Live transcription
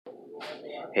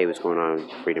Hey, what's going on,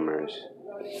 Freedomers?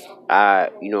 A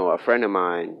friend of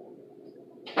mine,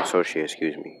 associate,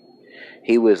 excuse me,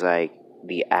 he was like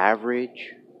the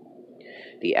average,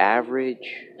 the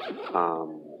average,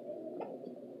 um,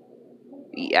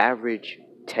 the average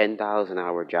 $10 an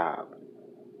hour job.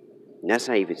 And that's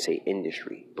not even say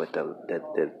industry, but the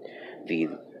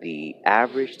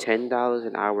average $10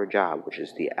 an hour job, which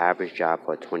is the average job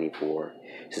for a 24,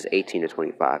 this is 18 to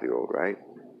 25-year-old, right?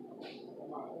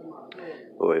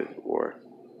 Or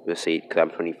let's say, because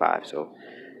I'm 25, so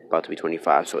about to be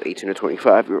 25, so 18 to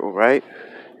 25-year-old, right,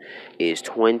 is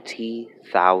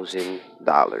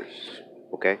 $20,000,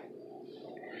 okay?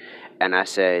 And I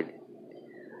said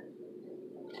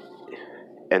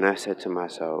to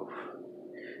myself,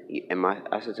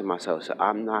 so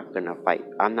I'm not gonna fight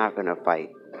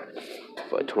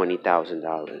for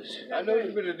 $20,000. I know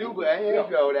you're gonna do, but I ain't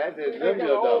go. That's it.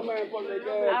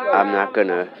 I'm not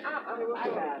gonna.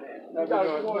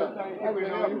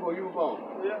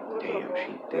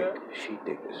 Damn, she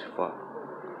thick as fuck.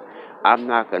 I'm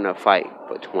not gonna fight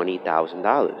for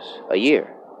 $20,000 a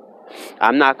year.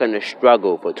 I'm not gonna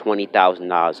struggle for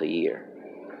 $20,000 a year.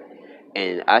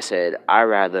 And I said, I'd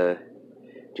rather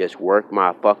just work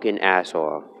my fucking ass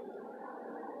off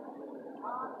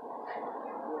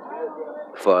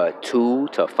for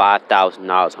 $2,000 to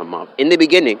 $5,000 a month in the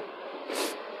beginning,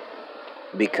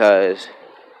 because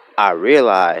I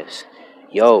realized,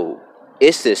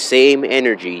 it's the same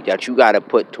energy that you gotta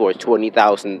put towards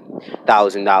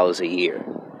 $20,000 a year.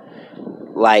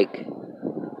 Like,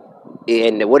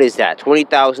 and what is that?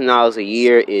 $20,000 a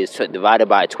year is divided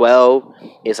by 12.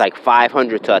 It's like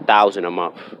 500 to 1,000 a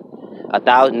month.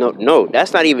 1,000? No,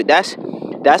 that's not even. That's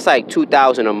like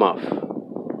 2,000 a month.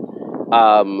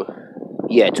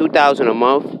 2,000 a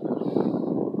month.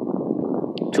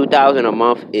 2,000 a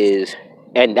month is,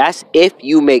 and that's if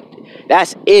you make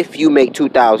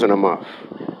 2,000 a month.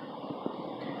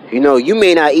 You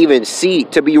may not even see.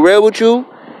 To be real with you,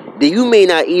 you may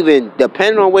not even,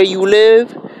 depending on where you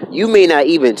live, you may not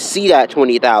even see that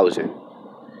 20,000.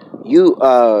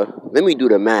 Let me do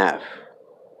the math.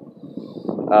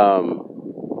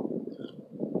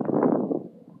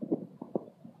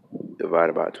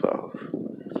 Divided by 12.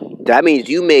 That means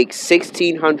you make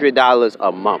 $1,600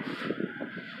 a month.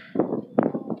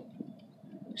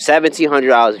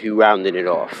 $1,700 if you rounded it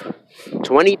off.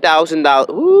 $20,000.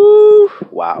 Ooh,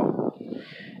 wow.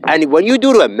 And when you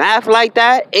do the math like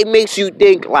that, it makes you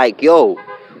think like,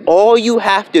 all you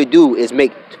have to do is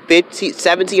make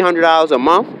 $1,700 a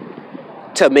month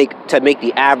to make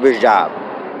the average job.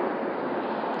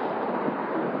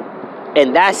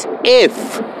 And that's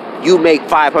if you make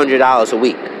 $500 a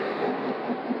week.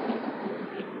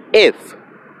 If.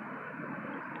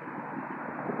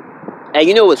 And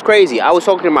you know what's crazy? I was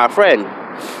talking to my friend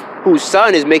whose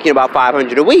son is making about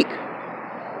 $500 a week,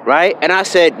 right? And I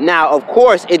said, now, of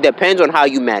course, it depends on how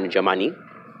you manage your money.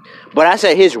 But I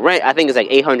said his rent, I think, is like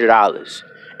 $800.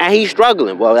 And he's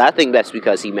struggling. Well, I think that's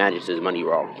because he manages his money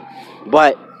wrong.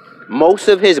 But most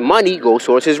of his money goes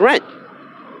towards his rent,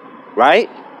 right?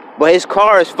 But his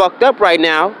car is fucked up right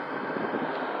now.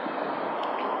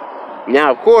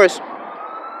 Now, of course,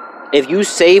 if you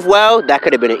save well, that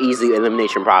could have been an easy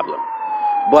elimination problem.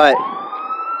 But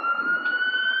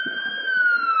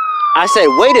I said,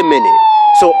 wait a minute.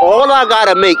 So all I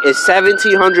gotta make is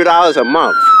 $1,700 a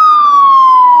month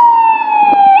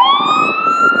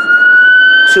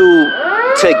to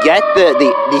get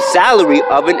the salary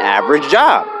of an average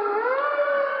job.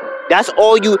 That's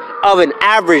all of an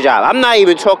average job. I'm not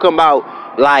even talking about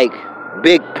like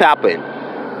big popping.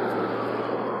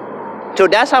 So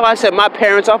that's how I said my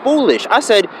parents are foolish. I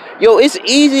said, it's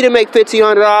easy to make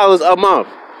 $1,500 a month.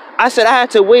 I said,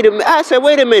 wait a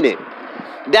minute.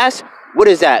 What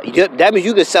is that? That means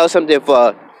you could sell something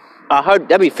for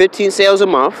that'd be 15 sales a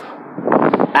month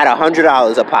at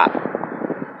 $100 a pop.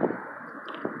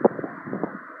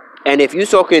 And if you're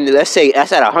talking, let's say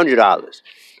that's at $100.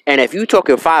 And if you're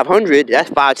talking 500, that's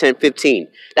 5, 10, 15.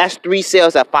 That's 3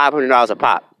 sales at $500 a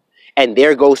pop. And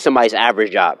there goes somebody's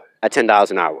average job at $10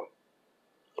 an hour.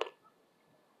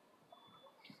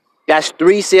 That's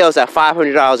 3 sales at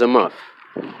 $500 a month.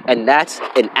 And that's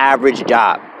an average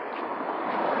job.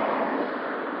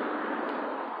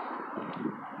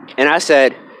 And I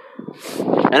said,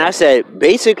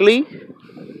 basically,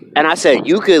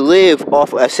 you could live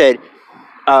off, when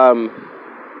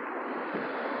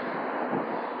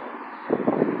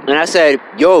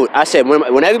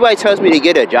everybody tells me to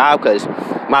get a job because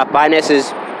my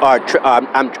finances are,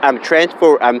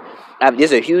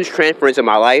 there's a huge transference in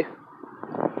my life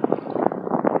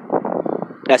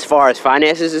as far as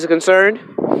finances is concerned,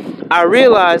 I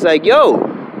realized,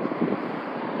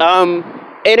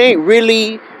 it ain't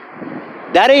really,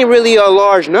 that ain't really a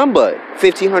large number.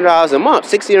 $1,500 a month,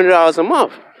 $1,600 a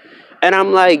month. And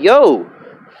I'm like, yo,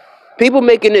 people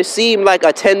making it seem like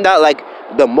a $10, like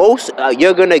the most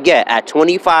you're gonna get at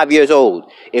 25 years old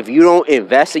if you don't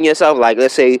invest in yourself. Like,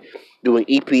 let's say doing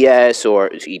EPS or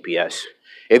it's EPS.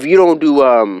 If you don't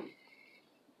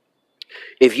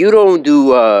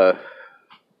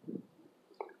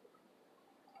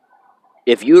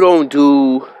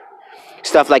do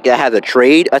stuff like that has a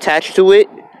trade attached to it,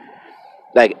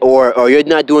 like or you're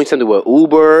not doing something with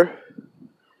Uber,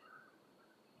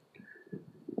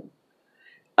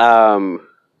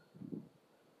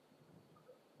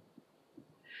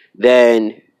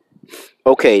 then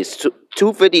okay, so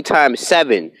 $250 times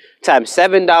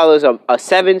 $7 of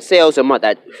 7 sales a month.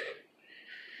 That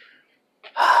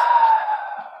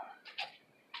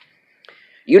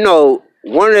you know,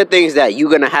 one of the things that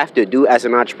you're gonna have to do as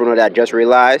an entrepreneur that I just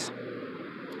realized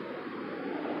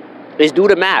is do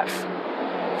the math.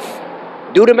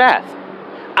 Do the math.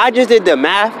 I just did the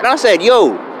math and I said,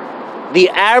 yo, the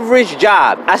average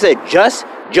job, I said just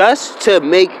to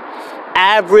make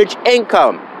average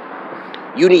income,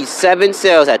 you need 7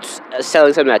 sales at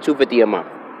selling something at $250 a month.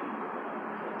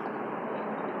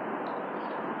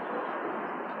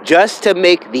 Just to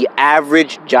make the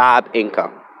average job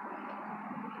income.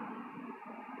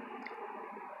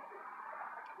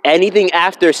 Anything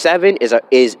after 7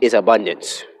 is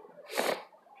abundance.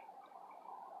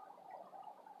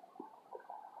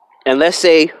 And let's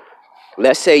say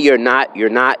you're not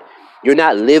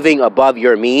living above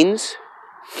your means,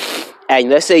 and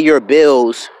let's say your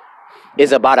bills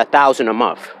is about $1,000 a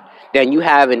month. Then you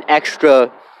have an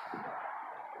extra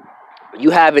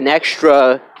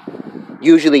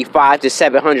usually $500 to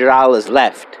 $700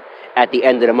 left at the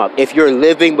end of the month. If you're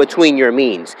living between your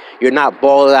means, you're not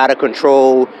balling out of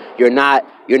control. You're not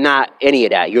any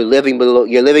of that. You're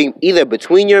living either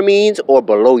between your means or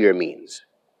below your means.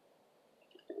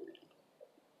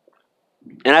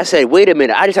 And I said, wait a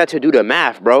minute, I just had to do the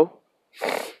math, bro.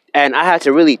 And I had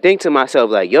to really think to myself,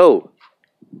 like, yo,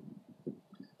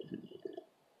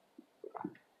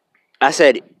 I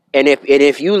said, and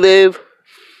if you live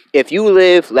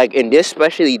like in this,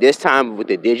 especially this time with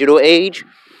the digital age,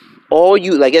 all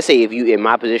you, like, let's say if you in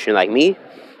my position like me,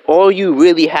 all you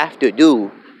really have to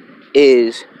do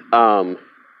is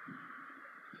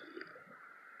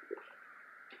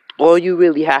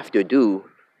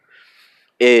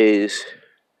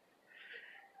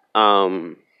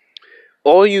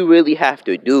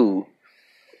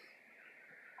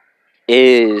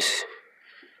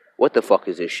what the fuck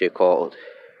is this shit called?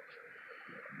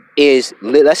 Let's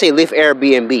say Lyft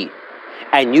Airbnb.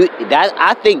 And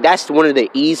I think that's one of the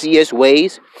easiest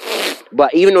ways.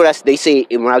 But even though they say,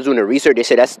 when I was doing the research, they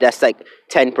said that's like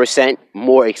 10%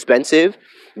 more expensive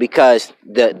because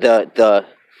the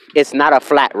it's not a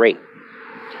flat rate.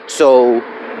 So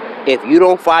if you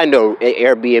don't find an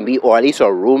Airbnb or at least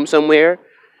a room somewhere,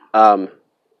 a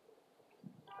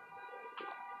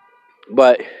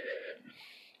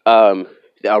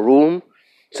room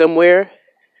somewhere,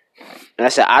 and I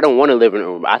said I don't want to live in a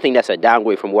room. I think that's a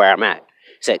downgrade from where I'm at.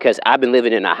 Said because I've been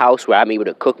living in a house where I'm able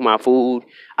to cook my food.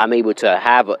 I'm able to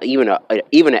have even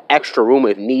an extra room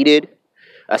if needed.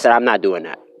 I said I'm not doing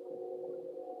that.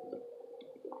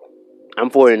 I'm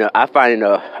finding a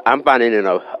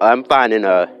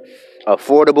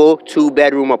affordable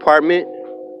 2-bedroom apartment,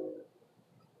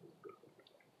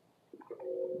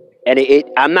 and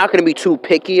I'm not gonna be too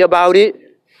picky about it.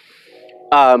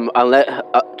 Unless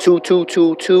too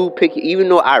picky. Even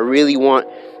though I really want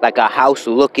like a house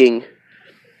looking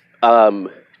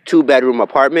 2-bedroom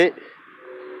apartment.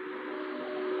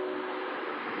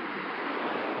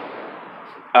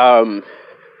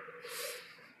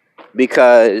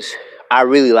 Because I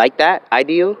really like that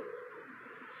ideal.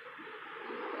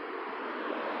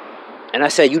 And I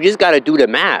said, you just got to do the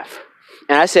math.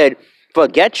 And I said,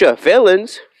 forget your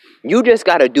feelings. You just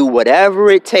got to do whatever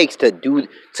it takes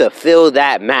to fill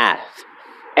that math.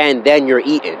 And then you're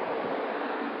eating.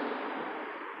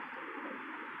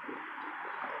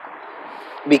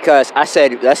 Because I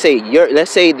said, let's say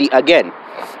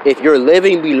if you're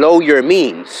living below your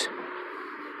means,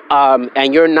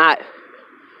 and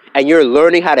you're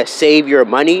learning how to save your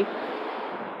money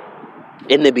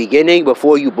in the beginning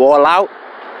before you ball out,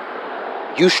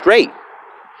 you straight.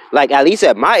 Like, at least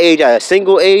at my age, at a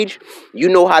single age, you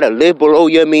know how to live below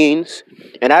your means.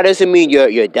 And that doesn't mean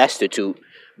you're destitute,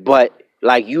 but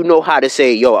like, you know how to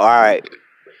say, yo, all right,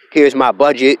 here's my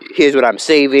budget, here's what I'm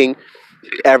saving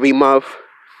every month,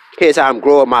 here's how I'm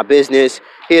growing my business,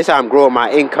 here's how I'm growing my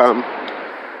income,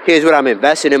 here's what I'm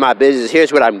investing in my business,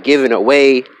 here's what I'm giving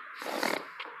away.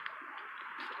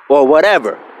 or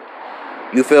whatever.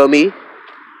 You feel me?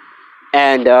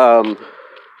 And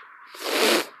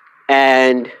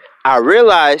I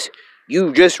realized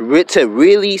you just to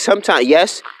really sometimes,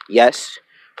 yes,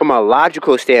 from a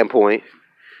logical standpoint,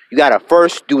 you gotta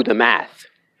first do the math.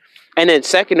 And then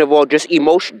second of all, just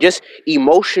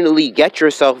emotionally get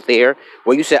yourself there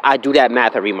where you say, I do that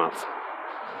math every month.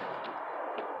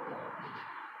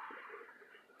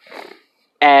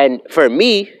 And for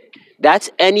me,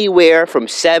 that's anywhere from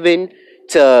 7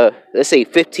 to, let's say,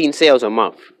 15 sales a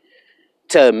month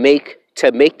to make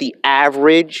the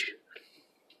average.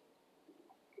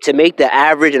 And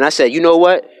I said, you know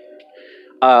what?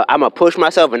 I'm going to push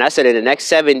myself. And I said, in the next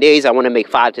 7 days, I want to make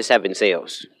 5 to 7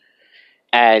 sales.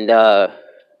 And,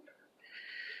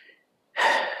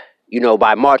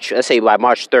 by March, let's say by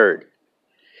March 3rd.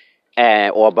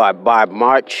 Or by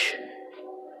March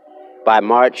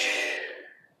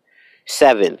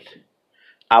 7th,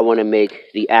 I want to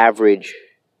make the average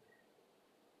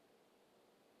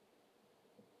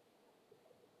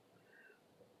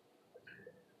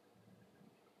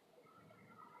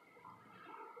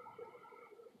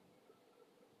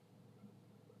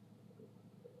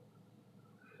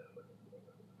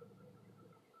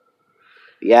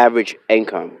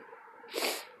income.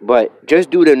 But just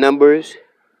do the numbers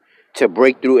to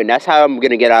break through, and that's how I'm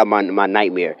going to get out of my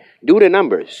nightmare. Do the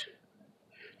numbers.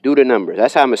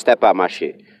 That's how I'm going to step out my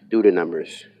shit. Do the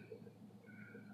numbers.